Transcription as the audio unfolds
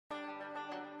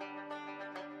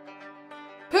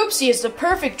Poopsie is the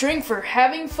perfect drink for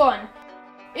having fun.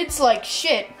 It's like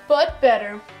shit, but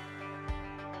better.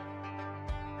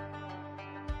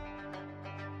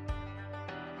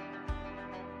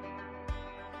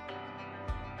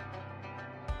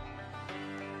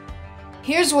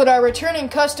 Here's what our returning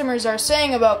customers are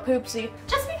saying about Poopsie.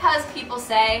 Just because people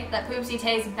say that Poopsie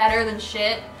tastes better than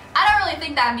shit, I don't really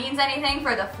think that means anything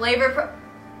for the flavor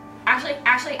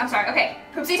Actually, I'm sorry. Okay,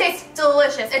 Poopsie tastes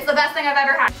delicious. It's the best thing I've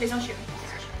ever had. Please don't shoot me.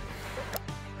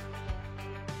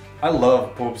 I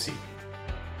love Poopsie.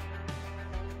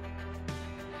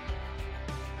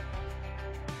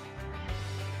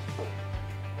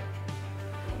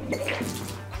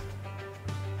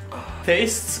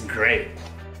 Tastes great.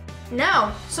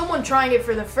 Now, someone trying it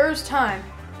for the first time.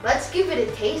 Let's give it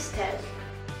a taste test.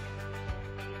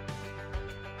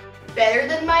 Better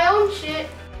than my own shit.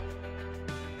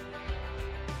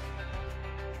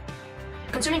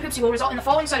 Consuming Poopsie will result in the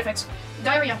following side effects: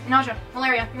 diarrhea, nausea,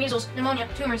 malaria, measles, pneumonia,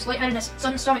 tumors, lightheadedness,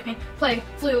 sudden stomach pain, plague,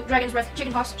 flu, dragon's breath,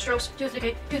 chickenpox, strokes, tooth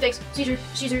decay, toothaches,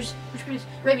 seizures,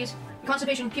 rabies,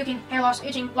 constipation, puking, hair loss,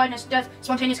 itching, blindness, death,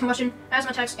 spontaneous combustion,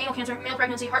 asthma attacks, anal cancer, male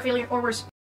pregnancy, heart failure, or worse.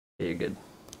 Yeah, you're good.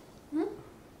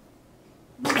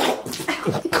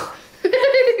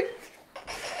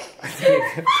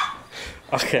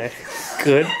 Okay,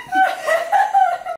 good.